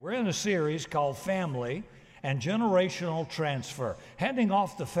We're in a series called Family and Generational Transfer, handing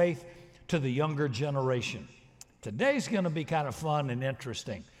off the faith to the younger generation. Today's going to be kind of fun and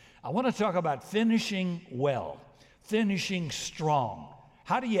interesting. I want to talk about finishing well, finishing strong.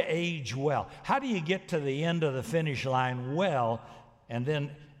 How do you age well? How do you get to the end of the finish line well and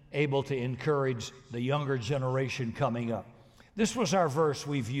then able to encourage the younger generation coming up? This was our verse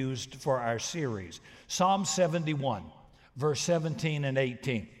we've used for our series, Psalm 71, verse 17 and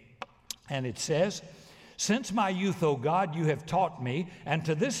 18. And it says, "Since my youth, O God, you have taught me, and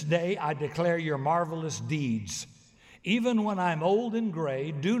to this day I declare your marvelous deeds. Even when I'm old and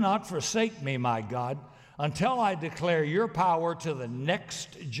gray, do not forsake me, my God, until I declare your power to the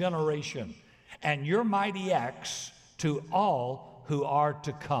next generation and your mighty acts to all who are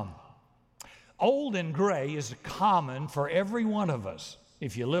to come." Old and gray is common for every one of us,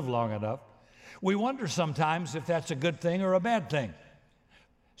 if you live long enough. We wonder sometimes if that's a good thing or a bad thing.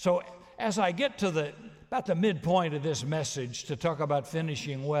 So as I get to about the midpoint of this message to talk about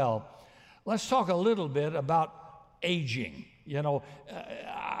finishing well, let's talk a little bit about aging.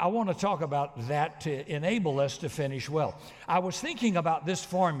 I want to talk about that to enable us to finish well. I was thinking about this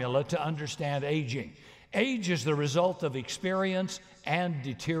formula to understand aging. Age is the result of experience and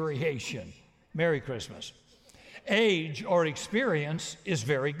deterioration. Merry Christmas. Age or experience is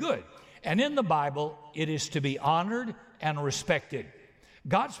very good, and in the Bible, it is to be honored and respected.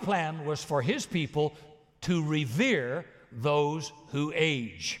 God's plan was for his people to revere those who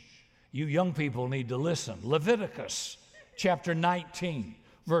age. You young people need to listen. Leviticus chapter 19,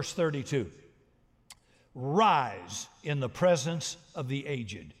 verse 32. "Rise in the presence of the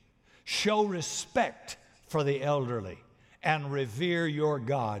aged. Show respect for the elderly and revere your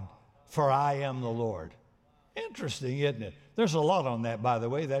God, for I am the Lord." Interesting, isn't it? There's a lot on that, by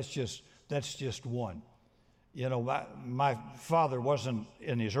the way. That's just one. My father wasn't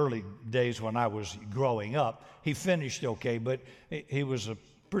in his early days when I was growing up. He finished okay, but he was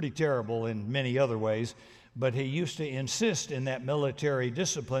pretty terrible in many other ways. But he used to insist in that military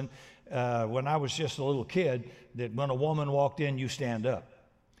discipline when I was just a little kid that when a woman walked in, you stand up.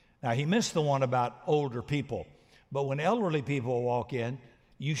 Now, he missed the one about older people. But when elderly people walk in,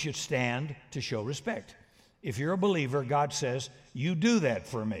 you should stand to show respect. If you're a believer, God says, you do that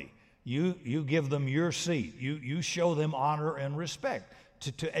for me. You give them your seat. You show them honor and respect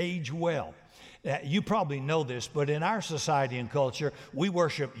to age well. You probably know this, but in our society and culture, we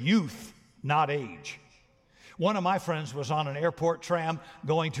worship youth, not age. One of my friends was on an airport tram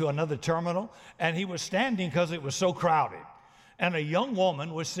going to another terminal, and he was standing because it was so crowded. And a young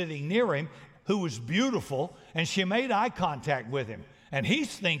woman was sitting near him who was beautiful, and she made eye contact with him. And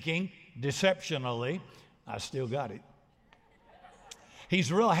he's thinking, deceptionally, I still got it. He's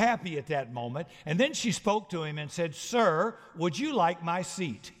real happy at that moment. And then she spoke to him and said, "Sir, would you like my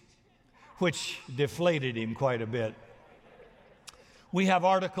seat?" Which deflated him quite a bit. We have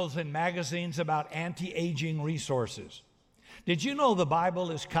articles in magazines about anti-aging resources. Did you know the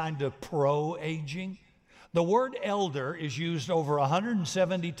Bible is kind of pro-aging? The word elder is used over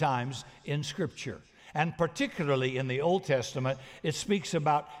 170 times in Scripture. And particularly in the Old Testament, it speaks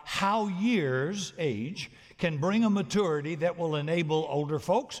about how years, age, can bring a maturity that will enable older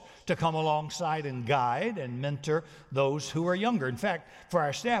folks to come alongside and guide and mentor those who are younger. In fact, for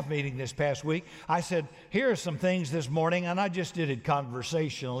our staff meeting this past week, I said, here are some things this morning, and I just did it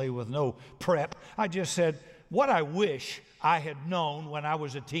conversationally with no prep. I just said, what I wish I had known when I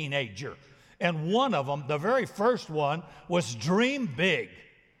was a teenager. And one of them, the very first one, was dream big.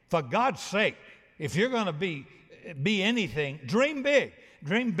 For God's sake, if you're going to be anything, dream big.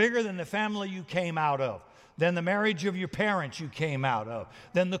 Dream bigger than the family you came out of, than the marriage of your parents you came out of,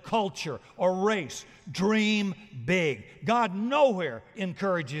 than the culture or race. Dream big. God nowhere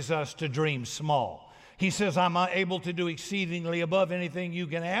encourages us to dream small. He says, I'm able to do exceedingly above anything you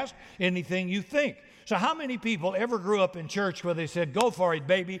can ask, anything you think. So how many people ever grew up in church where they said, go for it,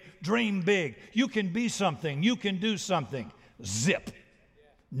 baby, dream big. You can be something. You can do something. Zip.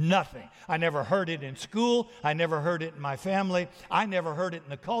 Nothing. I never heard it in school. I never heard it in my family. I never heard it in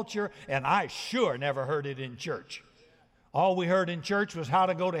the culture, and I sure never heard it in church. All we heard in church was how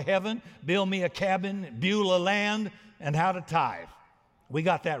to go to heaven, build me a cabin, Beulah land, and how to tithe. We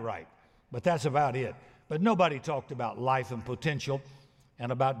got that right, but that's about it. But nobody talked about life and potential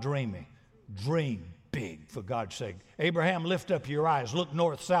and about dreaming. Dream big, for God's sake. Abraham, lift up your eyes. Look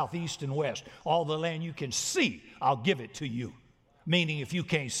north, south, east, and west. All the land you can see, I'll give it to you. Meaning if you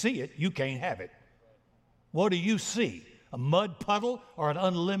can't see it, you can't have it. What do you see? A mud puddle or an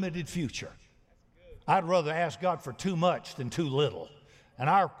unlimited future? I'd rather ask God for too much than too little. And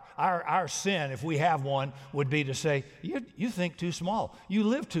our our sin, if we have one, would be to say, you think too small. You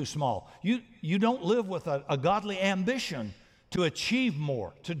live too small. You don't live with a godly ambition to achieve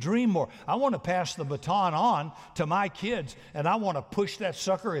more, to dream more. I want to pass the baton on to my kids, and I want to push that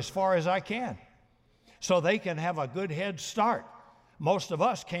sucker as far as I can so they can have a good head start. Most of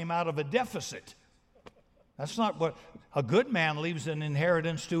us came out of a deficit. That's not what a good man leaves an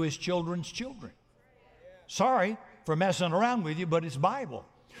inheritance to his children's children. Sorry for messing around with you, but it's Bible.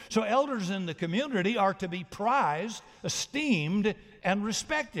 So elders in the community are to be prized, esteemed, and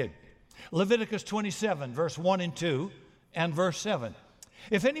respected. Leviticus 27, verse 1 and 2, and verse 7.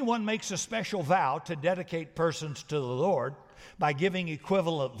 If anyone makes a special vow to dedicate persons to the Lord by giving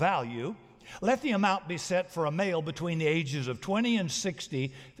equivalent value, let the amount be set for a male between the ages of 20 and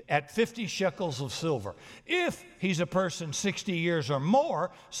 60 at 50 shekels of silver. If he's a person 60 years or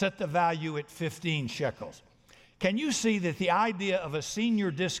more, set the value at 15 shekels. Can you see that the idea of a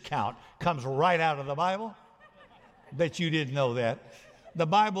senior discount comes right out of the Bible? Bet you didn't know that. The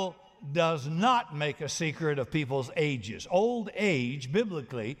Bible does not make a secret of people's ages. Old age,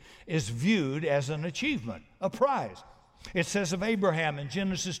 biblically, is viewed as an achievement, a prize. It says of Abraham in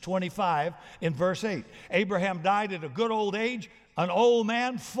Genesis 25 in verse 8, Abraham died at a good old age, an old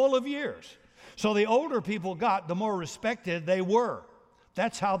man full of years. So the older people got, the more respected they were.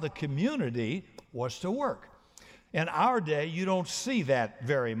 That's how the community was to work. In our day, you don't see that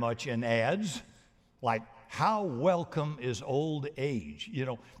very much in ads, like how welcome is old age,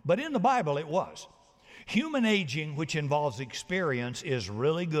 But in the Bible, it was. Human aging, which involves experience, is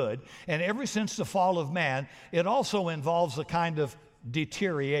really good. And ever since the fall of man, it also involves a kind of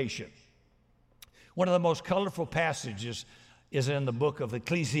deterioration. One of the most colorful passages is in the book of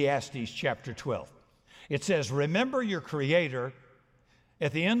Ecclesiastes, chapter 12. It says, remember your Creator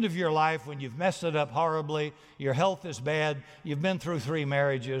at the end of your life when you've messed it up horribly, your health is bad, you've been through 3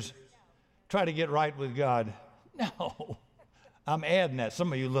 marriages. Try to get right with God. No, I'm adding that.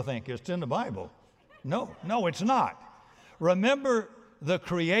 Some of you will think it's in the Bible. No, it's not. Remember the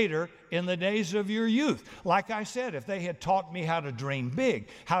Creator in the days of your youth. Like I said, if they had taught me how to dream big,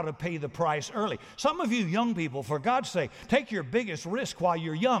 how to pay the price early. Some of you young people, for God's sake, take your biggest risk while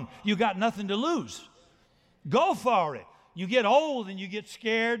you're young. You got nothing to lose. Go for it. You get old and you get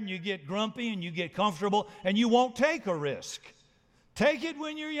scared and you get grumpy and you get comfortable and you won't take a risk. Take it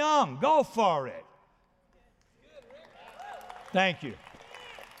when you're young. Go for it. Thank you.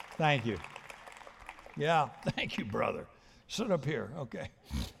 Thank you. Yeah, thank you, brother. Sit up here, okay.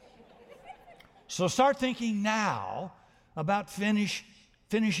 So start thinking now about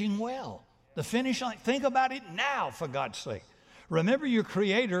finishing well. The finish line, think about it now, for God's sake. Remember your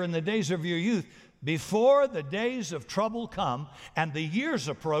Creator in the days of your youth, before the days of trouble come and the years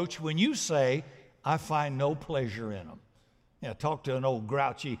approach when you say, I find no pleasure in them. Talk to an old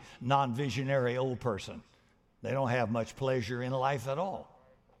grouchy, non-visionary old person. They don't have much pleasure in life at all.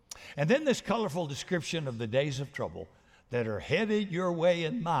 And then this colorful description of the days of trouble that are headed your way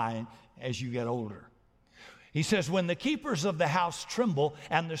and mine as you get older. He says, when the keepers of the house tremble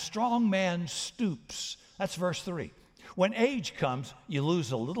and the strong man stoops. That's verse 3. When age comes, you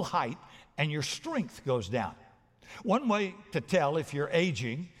lose a little height and your strength goes down. One way to tell if you're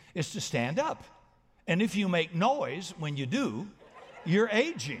aging is to stand up. And if you make noise when you do, you're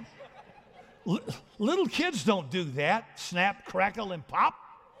aging. Little kids don't do that. Snap, crackle, and pop.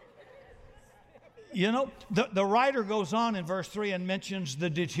 The writer goes on in verse 3 and mentions the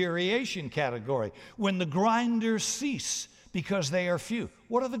deterioration category. When the grinders cease because they are few.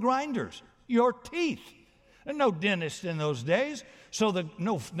 What are the grinders? Your teeth. There's no dentist in those days, so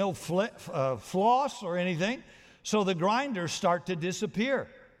no floss or anything. So the grinders start to disappear.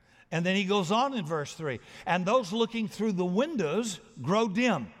 And then he goes on in verse 3. And those looking through the windows grow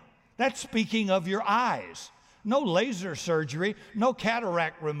dim. That's speaking of your eyes. No laser surgery, no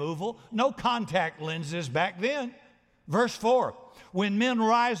cataract removal, no contact lenses back then. Verse 4, when men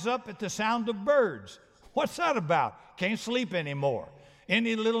rise up at the sound of birds. What's that about? Can't sleep anymore.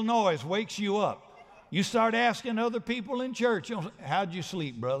 Any little noise wakes you up. You start asking other people in church, how'd you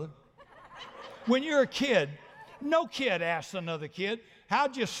sleep, brother? When you're a kid, no kid asks another kid,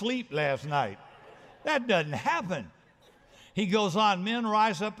 how'd you sleep last night? That doesn't happen. He goes on, men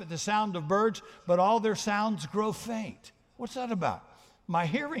rise up at the sound of birds, but all their sounds grow faint. What's that about? My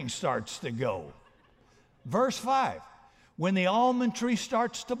hearing starts to go. Verse 5, when the almond tree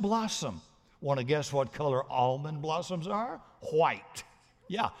starts to blossom. Want to guess what color almond blossoms are? White.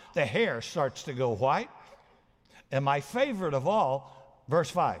 Yeah, the hair starts to go white. And my favorite of all, verse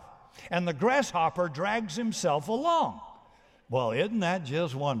 5, and the grasshopper drags himself along. Well, isn't that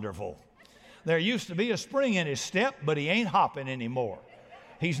just wonderful? There used to be a spring in his step, but he ain't hopping anymore.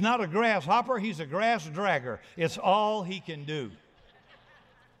 He's not a grasshopper, he's a grass dragger. It's all he can do.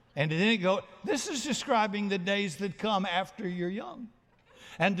 And then it goes, this is describing the days that come after you're young.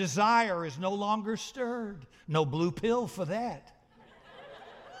 And desire is no longer stirred. No blue pill for that.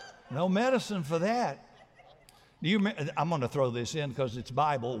 No medicine for that. I'm going to throw this in because it's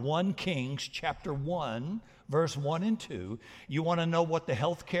Bible. 1 Kings chapter 1, verse 1 and 2. You want to know what the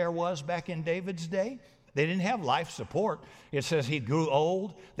health care was back in David's day? They didn't have life support. It says he grew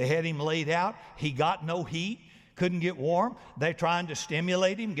old. They had him laid out. He got no heat, couldn't get warm. They're trying to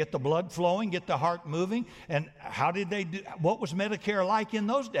stimulate him, get the blood flowing, get the heart moving. And how did they do? What was Medicare like in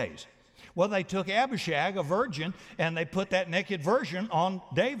those days? Well, they took Abishag, a virgin, and they put that naked virgin on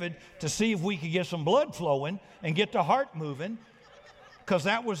David to see if we could get some blood flowing and get the heart moving, because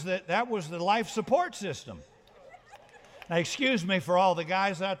that was the life support system. Now, excuse me for all the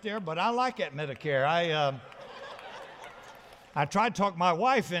guys out there, but I like that Medicare. I tried to talk my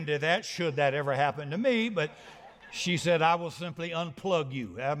wife into that, should that ever happen to me, but she said, I will simply unplug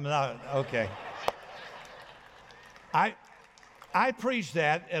you. I'm not, okay. I preached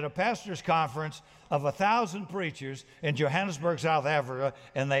that at a pastor's conference of 1,000 preachers in Johannesburg, South Africa,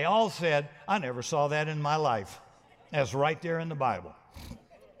 and they all said, I never saw that in my life. That's right there in the Bible.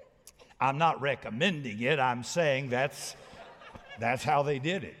 I'm not recommending it. I'm saying that's how they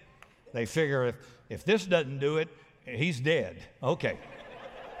did it. They figure if this doesn't do it, he's dead. Okay.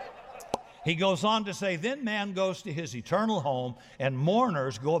 He goes on to say, then man goes to his eternal home, and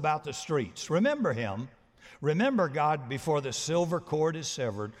mourners go about the streets. Remember him. Remember God before the silver cord is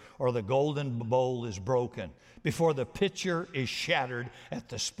severed or the golden bowl is broken, before the pitcher is shattered at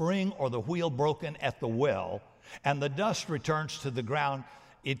the spring or the wheel broken at the well, and the dust returns to the ground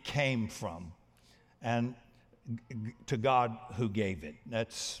it came from, and to God who gave it.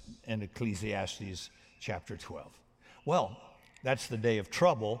 That's in Ecclesiastes chapter 12. Well, that's the day of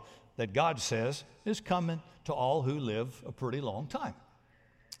trouble that God says is coming to all who live a pretty long time.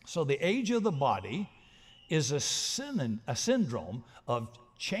 So the age of the body is a syndrome of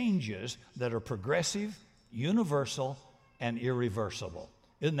changes that are progressive, universal, and irreversible.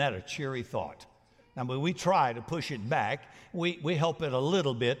 Isn't that a cheery thought? Now, when we try to push it back, we help it a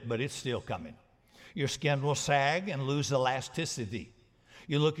little bit, but it's still coming. Your skin will sag and lose elasticity.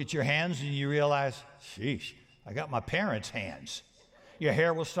 You look at your hands and you realize, sheesh, I got my parents' hands. Your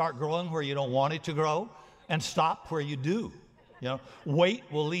hair will start growing where you don't want it to grow and stop where you do. You know, weight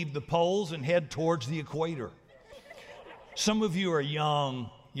will leave the poles and head towards the equator. Some of you are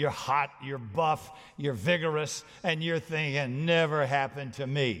young, you're hot, you're buff, you're vigorous, and you're thinking, never happened to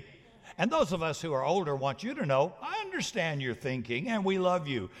me. And those of us who are older want you to know, I understand your thinking, and we love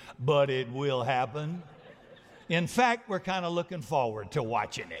you, but it will happen. In fact, we're kind of looking forward to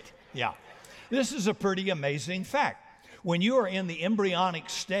watching it. Yeah. This is a pretty amazing fact. When you are in the embryonic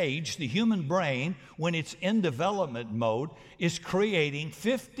stage, the human brain, when it's in development mode, is creating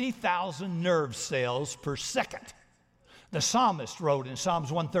 50,000 nerve cells per second. The psalmist wrote in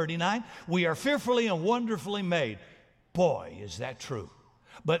Psalms 139, we are fearfully and wonderfully made. Boy, is that true.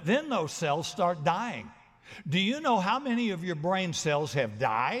 But then those cells start dying. Do you know how many of your brain cells have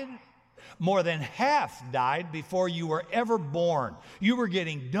died? More than half died before you were ever born. You were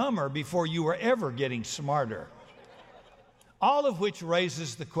getting dumber before you were ever getting smarter. All of which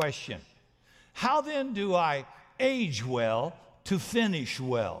raises the question, how then do I age well to finish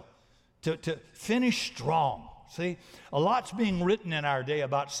well, to finish strong? See, a lot's being written in our day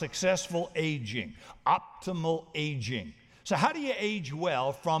about successful aging, optimal aging. So how do you age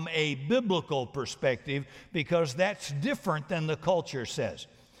well from a biblical perspective? Because that's different than the culture says.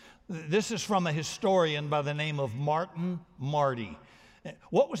 This is from a historian by the name of Martin Marty.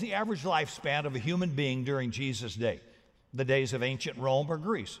 What was the average lifespan of a human being during Jesus' day? The days of ancient Rome or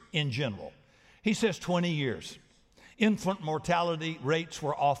Greece in general. He says 20 years. Infant mortality rates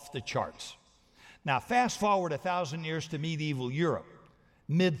were off the charts. Now, fast forward 1,000 years to medieval Europe,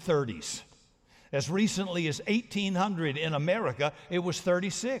 mid-30s. As recently as 1800 in America, it was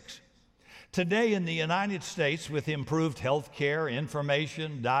 36. Today in the United States, with improved health care,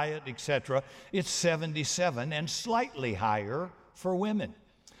 information, diet, etc., it's 77 and slightly higher for women.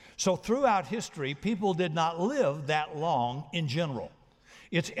 So throughout history, people did not live that long in general.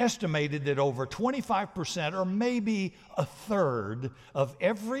 It's estimated that over 25% or maybe a third of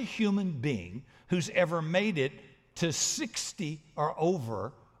every human being who's ever made it to 60 or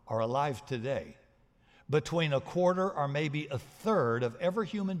over are alive today. Between a quarter or maybe a third of every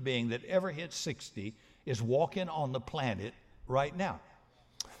human being that ever hit 60 is walking on the planet right now.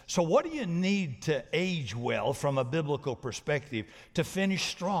 So what do you need to age well from a biblical perspective to finish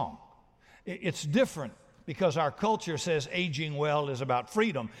strong? It's different because our culture says aging well is about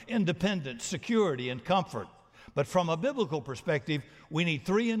freedom, independence, security, and comfort. But from a biblical perspective, we need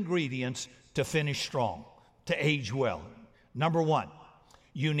 3 ingredients to finish strong, to age well. Number 1,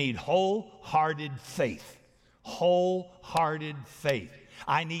 you need wholehearted faith. Wholehearted faith.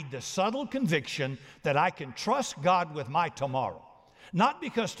 I need the subtle conviction that I can trust God with my tomorrow. Not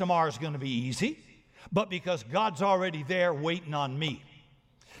because tomorrow's going to be easy, but because God's already there waiting on me.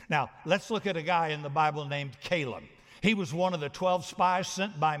 Now, let's look at a guy in the Bible named Caleb. He was one of the 12 spies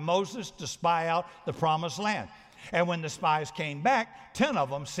sent by Moses to spy out the promised land. And when the spies came back, 10 of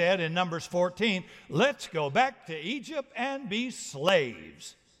them said in Numbers 14, let's go back to Egypt and be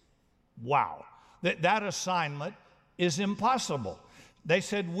slaves. Wow. That assignment is impossible. They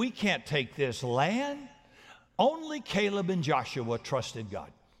said, we can't take this land. Only Caleb and Joshua trusted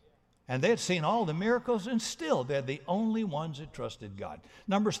God. And they had seen all the miracles, and still they're the only ones that trusted God.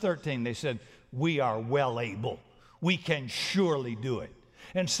 Numbers 13, they said, we are well able. We can surely do it.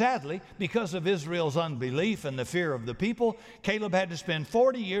 And sadly, because of Israel's unbelief and the fear of the people, Caleb had to spend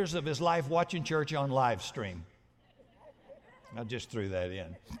 40 years of his life watching church on live stream. I just threw that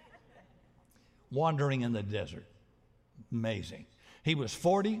in. Wandering in the desert. Amazing. He was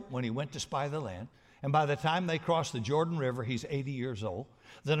 40 when he went to spy the land. And by the time they crossed the Jordan River, he's 80 years old.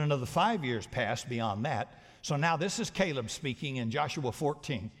 Then another 5 years passed beyond that. So now this is Caleb speaking in Joshua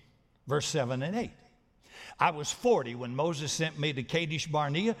 14, verse 7 and 8. I was 40 when Moses sent me to Kadesh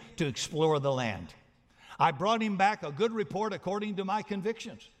Barnea to explore the land. I brought him back a good report according to my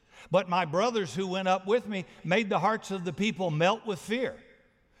convictions. But my brothers who went up with me made the hearts of the people melt with fear.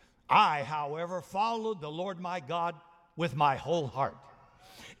 I, however, followed the Lord my God with my whole heart.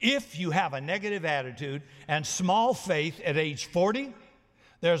 If you have a negative attitude and small faith at age 40,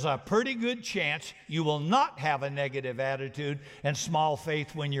 there's a pretty good chance you will not have a negative attitude and small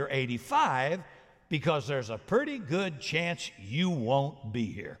faith when you're 85, because there's a pretty good chance you won't be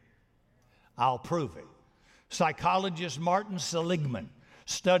here. I'll prove it. Psychologist Martin Seligman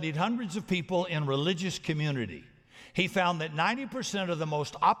studied hundreds of people in religious community. He found that 90% of the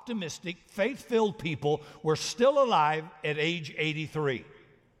most optimistic, faith-filled people were still alive at age 83.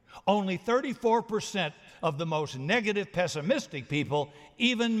 Only 34% of the most negative, pessimistic people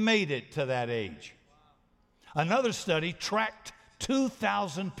even made it to that age. Another study tracked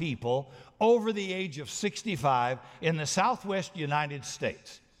 2,000 people over the age of 65 in the Southwest United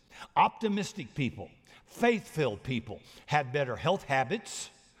States. Optimistic people, faith-filled people had better health habits,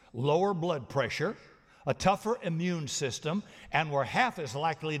 lower blood pressure, a tougher immune system, and were half as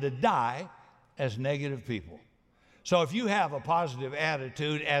likely to die as negative people. So if you have a positive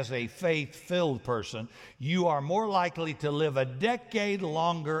attitude as a faith-filled person, you are more likely to live a decade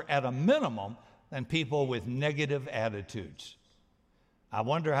longer at a minimum than people with negative attitudes. I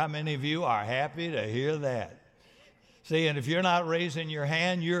wonder how many of you are happy to hear that. See, and if you're not raising your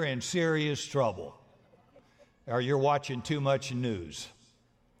hand, you're in serious trouble. Or you're watching too much news.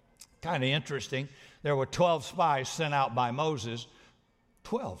 Kind of interesting. There were 12 spies sent out by Moses.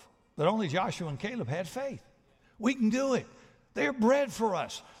 12. But only Joshua and Caleb had faith. We can do it. They're bread for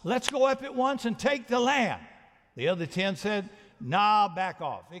us. Let's go up at once and take the land. The other 10 said, nah, back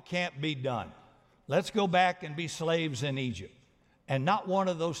off. It can't be done. Let's go back and be slaves in Egypt. And not one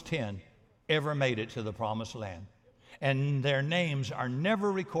of those 10 ever made it to the promised land. And their names are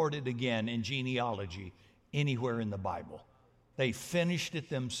never recorded again in genealogy anywhere in the Bible. They finished it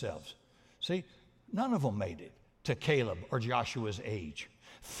themselves. See, none of them made it to Caleb or Joshua's age.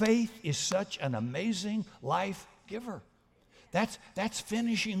 Faith is such an amazing life giver. That's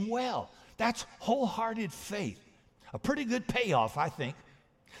finishing well. That's wholehearted faith. A pretty good payoff, I think.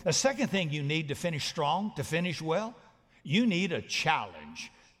 The second thing you need to finish strong, to finish well, you need a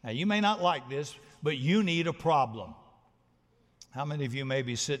challenge. Now, you may not like this, but you need a problem. How many of you may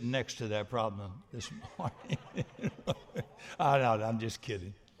be sitting next to that problem this morning? Oh, no, I'm just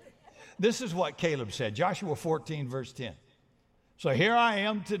kidding. This is what Caleb said, Joshua 14, verse 10. So here I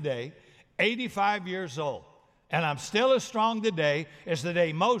am today, 85 years old, and I'm still as strong today as the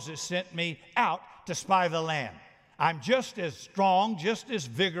day Moses sent me out to spy the land. I'm just as strong, just as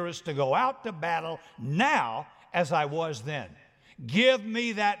vigorous to go out to battle now as I was then. Give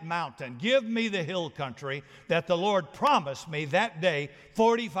me that mountain. Give me the hill country that the Lord promised me that day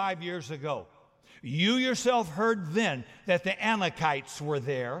 45 years ago. You yourself heard then that the Anakites were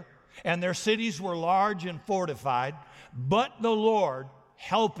there, and their cities were large and fortified. But the Lord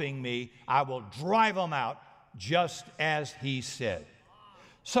helping me, I will drive them out just as he said.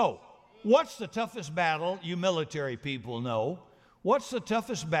 So, what's the toughest battle you military people know? What's the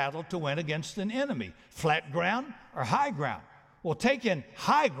toughest battle to win against an enemy? Flat ground or high ground? Well, taking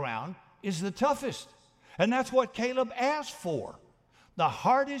high ground is the toughest. And that's what Caleb asked for. The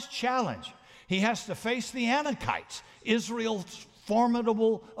hardest challenge. He has to face the Anakites, Israel's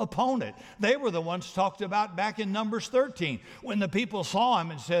formidable opponent. They were the ones talked about back in Numbers 13 when the people saw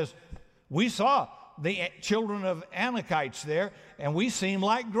him and says, we saw the children of Anakites there, and we seem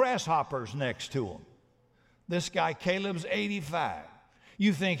like grasshoppers next to them. This guy, Caleb's 85.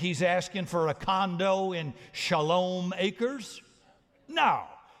 You think he's asking for a condo in Shalom Acres? No.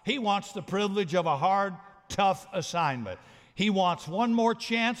 He wants the privilege of a hard, tough assignment. He wants one more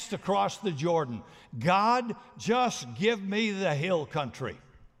chance to cross the Jordan. God, just give me the hill country.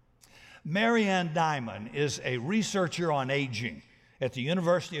 Marianne Diamond is a researcher on aging at the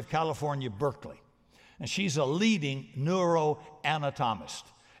University of California, Berkeley. And she's a leading neuroanatomist.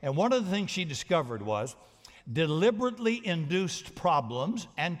 And one of the things she discovered was deliberately induced problems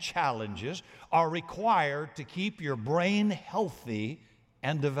and challenges are required to keep your brain healthy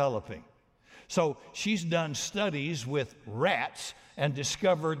and developing. So she's done studies with rats and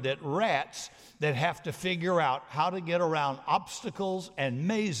discovered that rats that have to figure out how to get around obstacles and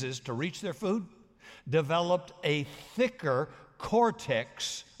mazes to reach their food developed a thicker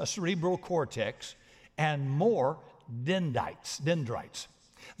cortex, a cerebral cortex, and more dendrites.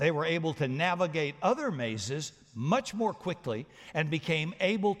 They were able to navigate other mazes much more quickly and became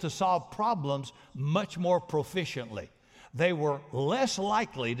able to solve problems much more proficiently. They were less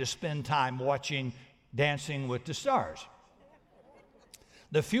likely to spend time watching Dancing with the Stars.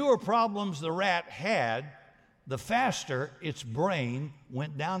 The fewer problems the rat had, the faster its brain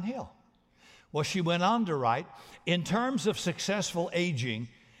went downhill. Well, she went on to write, in terms of successful aging,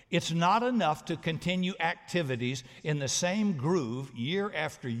 it's not enough to continue activities in the same groove year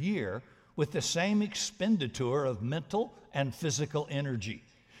after year with the same expenditure of mental and physical energy.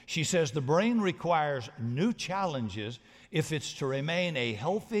 She says the brain requires new challenges if it's to remain a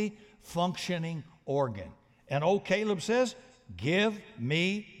healthy, functioning organ. And old Caleb says, give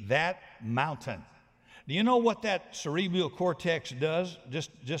me that mountain. Do you know what that cerebral cortex does?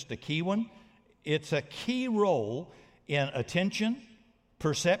 Just a key one. It's a key role in attention,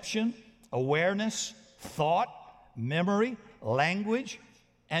 perception, awareness, thought, memory, language,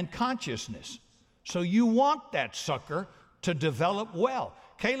 and consciousness. So you want that sucker to develop well.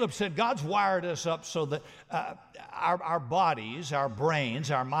 Caleb said God's wired us up so that our bodies, our brains,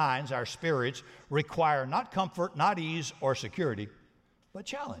 our minds, our spirits require not comfort, not ease or security, but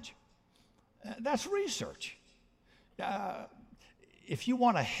challenge. That's research. If you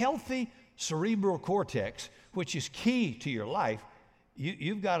want a healthy cerebral cortex, which is key to your life,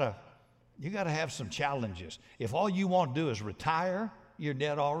 you've got to have some challenges. If all you want to do is retire, you're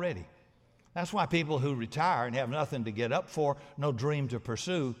dead already. That's why people who retire and have nothing to get up for, no dream to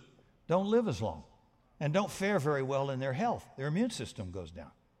pursue, don't live as long and don't fare very well in their health. Their immune system goes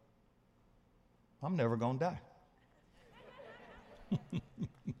down. I'm never going to die.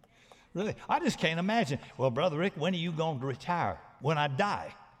 Really, I just can't imagine. Well, Brother Rick, when are you going to retire? When I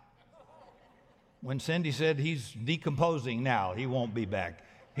die. When Cindy said he's decomposing now, he won't be back.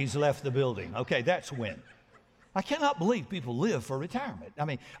 He's left the building. Okay, that's when. I cannot believe people live for retirement. I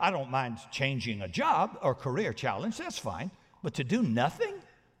mean, I don't mind changing a job or career challenge. That's fine. But to do nothing?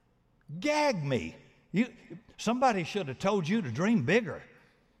 Gag me. Somebody should have told you to dream bigger.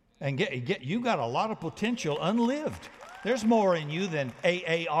 And you got a lot of potential unlived. There's more in you than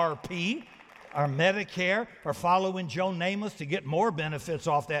AARP or Medicare or following Joe Namath to get more benefits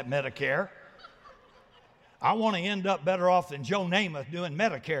off that Medicare. I want to end up better off than Joe Namath doing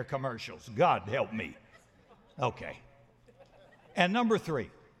Medicare commercials. God help me. Okay. And number 3,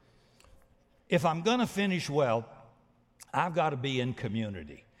 if I'm going to finish well, I've got to be in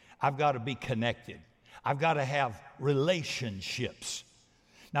community. I've got to be connected. I've got to have relationships.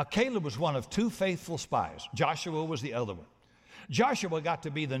 Now, Caleb was one of 2 faithful spies. Joshua was the other one. Joshua got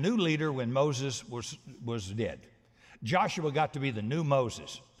to be the new leader when Moses was dead. Joshua got to be the new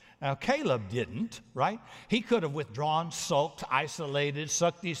Moses. Now, Caleb didn't, right? He could have withdrawn, sulked, isolated,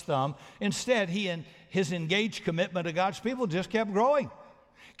 sucked his thumb. Instead, he and his engaged commitment to God's people just kept growing.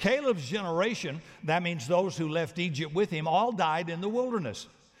 Caleb's generation, that means those who left Egypt with him, all died in the wilderness.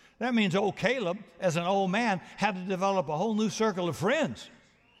 That means old Caleb, as an old man, had to develop a whole new circle of friends.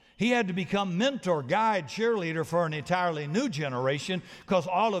 He had to become mentor, guide, cheerleader for an entirely new generation because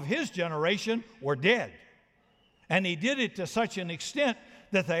all of his generation were dead. And he did it to such an extent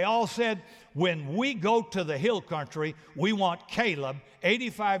that they all said, when we go to the hill country, we want Caleb,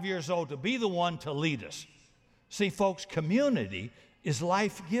 85 years old, to be the one to lead us. See, folks, community is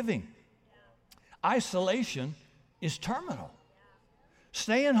life-giving. Isolation is terminal.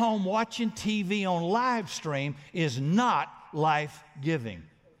 Staying home watching TV on live stream is not life-giving.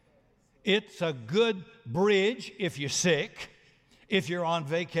 It's a good bridge if you're sick, if you're on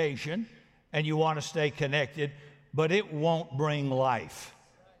vacation, and you want to stay connected, but it won't bring life.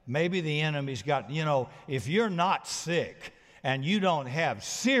 Maybe the enemy's got, if you're not sick and you don't have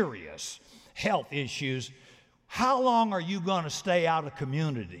serious health issues, how long are you going to stay out of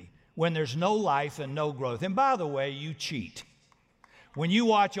community when there's no life and no growth? And by the way, you cheat. When you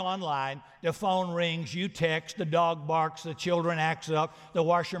watch online, the phone rings, you text, the dog barks, the children acts up, the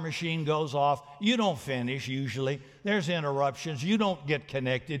washer machine goes off. You don't finish usually. There's interruptions. You don't get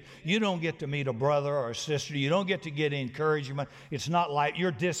connected. You don't get to meet a brother or a sister. You don't get to get encouragement. It's not like you're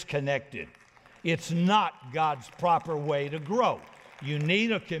disconnected. It's not God's proper way to grow. You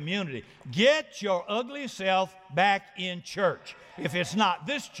need a community. Get your ugly self back in church. If it's not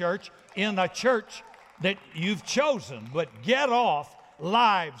this church, in a church that you've chosen, but get off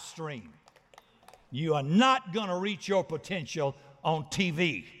live stream. You are not going to reach your potential on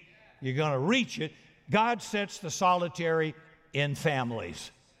TV. You're going to reach it. God sets the solitary in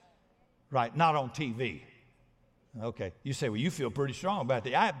families, right? Not on TV. Okay. You say, well, you feel pretty strong about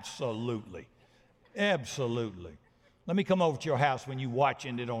that. Absolutely. Absolutely. Let me come over to your house when you're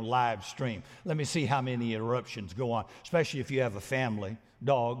watching it on live stream. Let me see how many interruptions go on, especially if you have a family,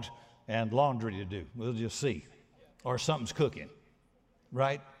 dogs, and laundry to do. We'll just see. Or something's cooking,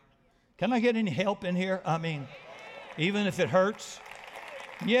 right? Can I get any help in here? I mean, even if it hurts?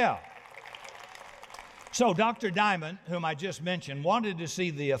 Yeah. So Dr. Diamond, whom I just mentioned, wanted to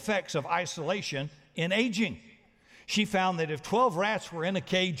see the effects of isolation in aging. She found that if 12 rats were in a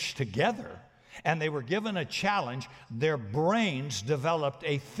cage together and they were given a challenge, their brains developed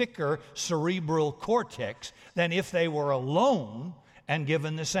a thicker cerebral cortex than if they were alone and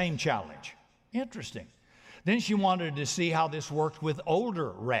given the same challenge. Interesting. Then she wanted to see how this worked with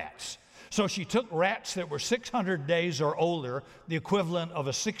older rats. So she took rats that were 600 days or older, the equivalent of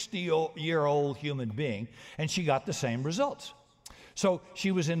a 60-year-old human being, and she got the same results. So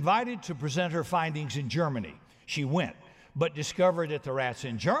she was invited to present her findings in Germany. She went, but discovered that the rats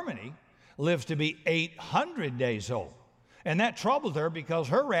in Germany lived to be 800 days old. And that troubled her because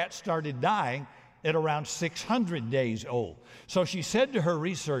her rats started dying at around 600 days old. So she said to her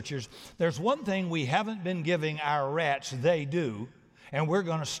researchers, there's one thing we haven't been giving our rats, they do, and we're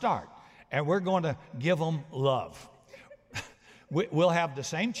going to start. And we're going to give them love. We'll have the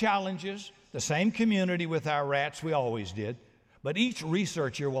same challenges, the same community with our rats we always did, but each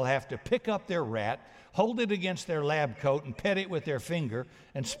researcher will have to pick up their rat, hold it against their lab coat, and pet it with their finger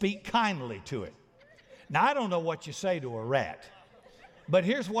and speak kindly to it. Now, I don't know what you say to a rat, but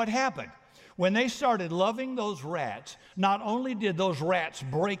here's what happened. When they started loving those rats, not only did those rats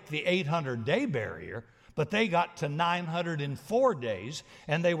break the 800-day barrier, but they got to 904 days,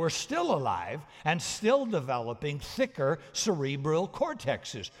 and they were still alive and still developing thicker cerebral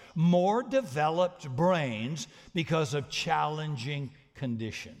cortexes, more developed brains because of challenging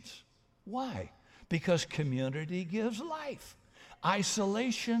conditions. Why? Because community gives life.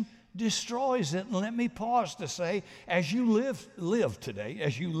 Isolation destroys it. And let me pause to say, as you live today,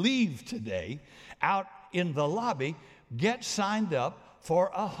 as you leave today, out in the lobby, get signed up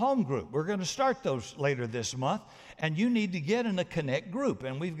for a home group. We're going to start those later this month, and you need to get in a Connect group,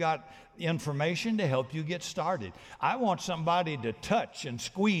 and we've got information to help you get started. I want somebody to touch and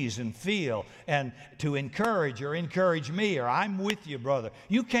squeeze and feel and to encourage me, or I'm with you, brother.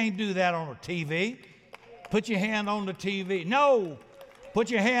 You can't do that on a TV. Put your hand on the TV. No,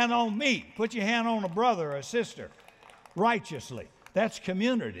 put your hand on me. Put your hand on a brother or a sister righteously. That's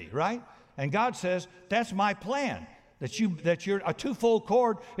community, right? And God says, that's my plan. That a two-fold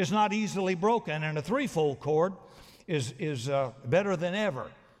cord is not easily broken, and a three-fold cord is better than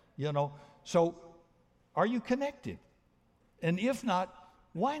ever, So are you connected? And if not,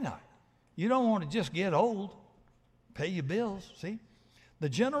 why not? You don't want to just get old, pay your bills, see? The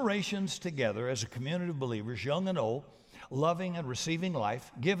generations together as a community of believers, young and old, loving and receiving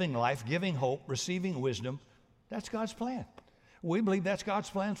life, giving hope, receiving wisdom, that's God's plan. We believe that's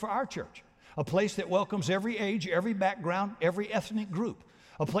God's plan for our church. A place that welcomes every age, every background, every ethnic group.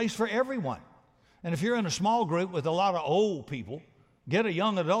 A place for everyone. And if you're in a small group with a lot of old people, get a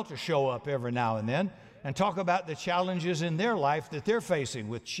young adult to show up every now and then and talk about the challenges in their life that they're facing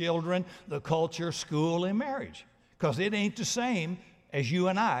with children, the culture, school, and marriage. Because it ain't the same as you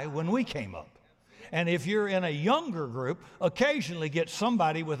and I when we came up. And if you're in a younger group, occasionally get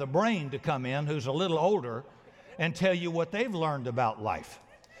somebody with a brain to come in who's a little older and tell you what they've learned about life.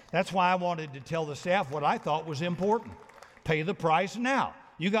 That's why I wanted to tell the staff what I thought was important. Pay the price now.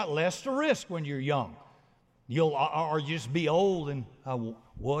 You got less to risk when you're young. You'll or just be old and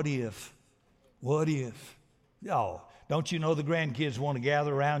what if? Oh, don't you know the grandkids want to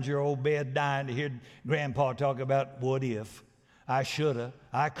gather around your old bed dying to hear Grandpa talk about what if? I shoulda,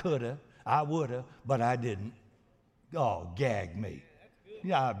 I coulda, I woulda, but I didn't. Oh, gag me.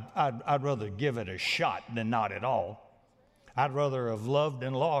 Yeah, I'd rather give it a shot than not at all. I'd rather have loved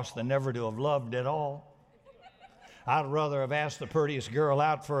and lost than never to have loved at all. I'd rather have asked the prettiest girl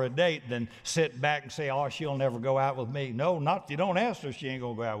out for a date than sit back and say, oh, she'll never go out with me. No, not if you don't ask her, she ain't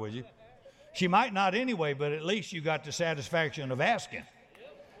going to go out with you. She might not anyway, but at least you got the satisfaction of asking.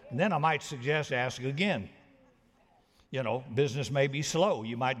 And then I might suggest ask again. You know, business may be slow.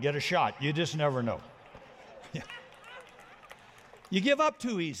 You might get a shot. You just never know. You give up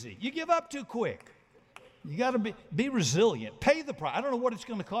too easy. You give up too quick. You got to be resilient. Pay the price. I don't know what it's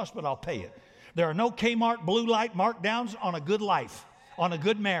going to cost, but I'll pay it. There are no Kmart blue light markdowns on a good life, on a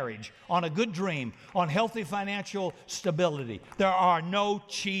good marriage, on a good dream, on healthy financial stability. There are no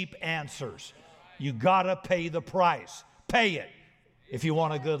cheap answers. You got to pay the price. Pay it if you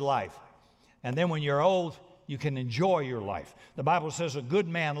want a good life. And then when you're old, you can enjoy your life. The Bible says a good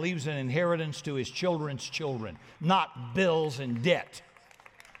man leaves an inheritance to his children's children, not bills and debt,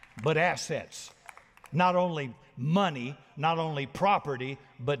 but assets. Not only money, not only property,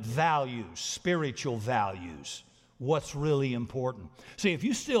 but values, spiritual values. What's really important. See, if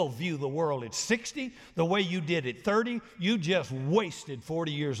you still view the world at 60 the way you did at 30, you just wasted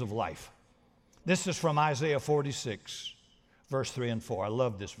 40 years of life. This is from Isaiah 46, verse 3 and 4. I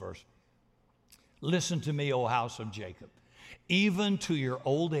love this verse. Listen to me, O house of Jacob. Even to your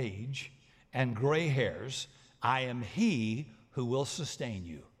old age and gray hairs, I am he who will sustain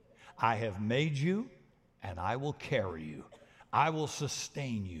you. I have made you, and I will carry you. I will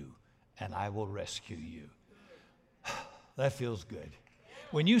sustain you, and I will rescue you. That feels good.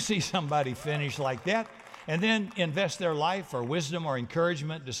 When you see somebody finish like that, and then invest their life or wisdom or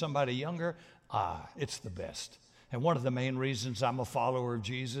encouragement to somebody younger, it's the best. And one of the main reasons I'm a follower of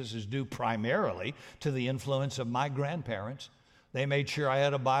Jesus is due primarily to the influence of my grandparents. They made sure I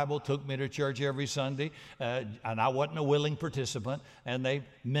had a Bible, took me to church every Sunday, and I wasn't a willing participant, and they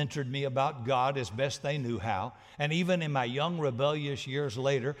mentored me about God as best they knew how. And even in my young, rebellious years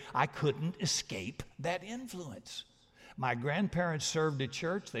later, I couldn't escape that influence. My grandparents served at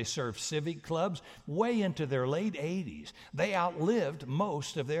church. They served civic clubs way into their late 80s. They outlived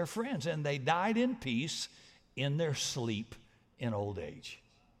most of their friends, and they died in peace in their sleep in old age.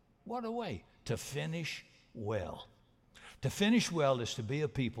 What a way to finish well. To finish well is to be a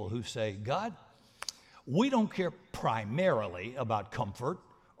people who say, God, we don't care primarily about comfort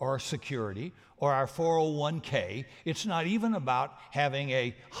or security or our 401k. It's not even about having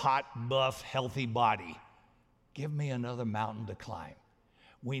a hot, buff, healthy body. Give me another mountain to climb.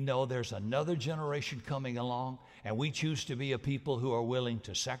 We know there's another generation coming along, and we choose to be a people who are willing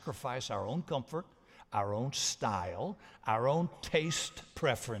to sacrifice our own comfort, our own style, our own taste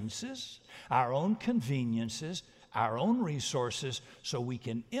preferences, our own conveniences, our own resources, so we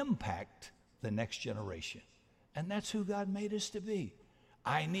can impact the next generation. And that's who God made us to be.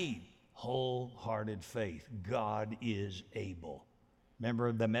 I need wholehearted faith. God is able.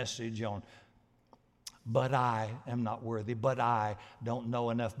 Remember the message on, but I am not worthy, but I don't know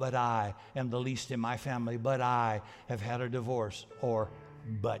enough, but I am the least in my family, but I have had a divorce, or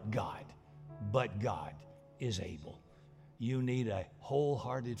but God is able. You need a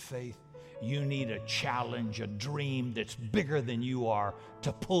wholehearted faith. You need a challenge, a dream that's bigger than you are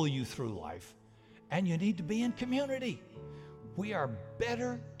to pull you through life. And you need to be in community. We are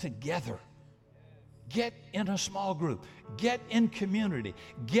better together. Get in a small group. Get in community.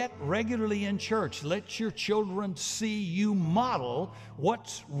 Get regularly in church. Let your children see you model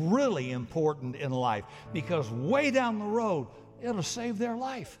what's really important in life. Because way down the road, it'll save their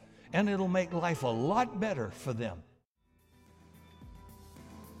life. And it'll make life a lot better for them.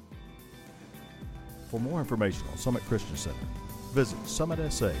 For more information on Summit Christian Center, visit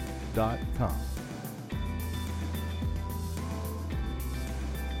summitsa.com.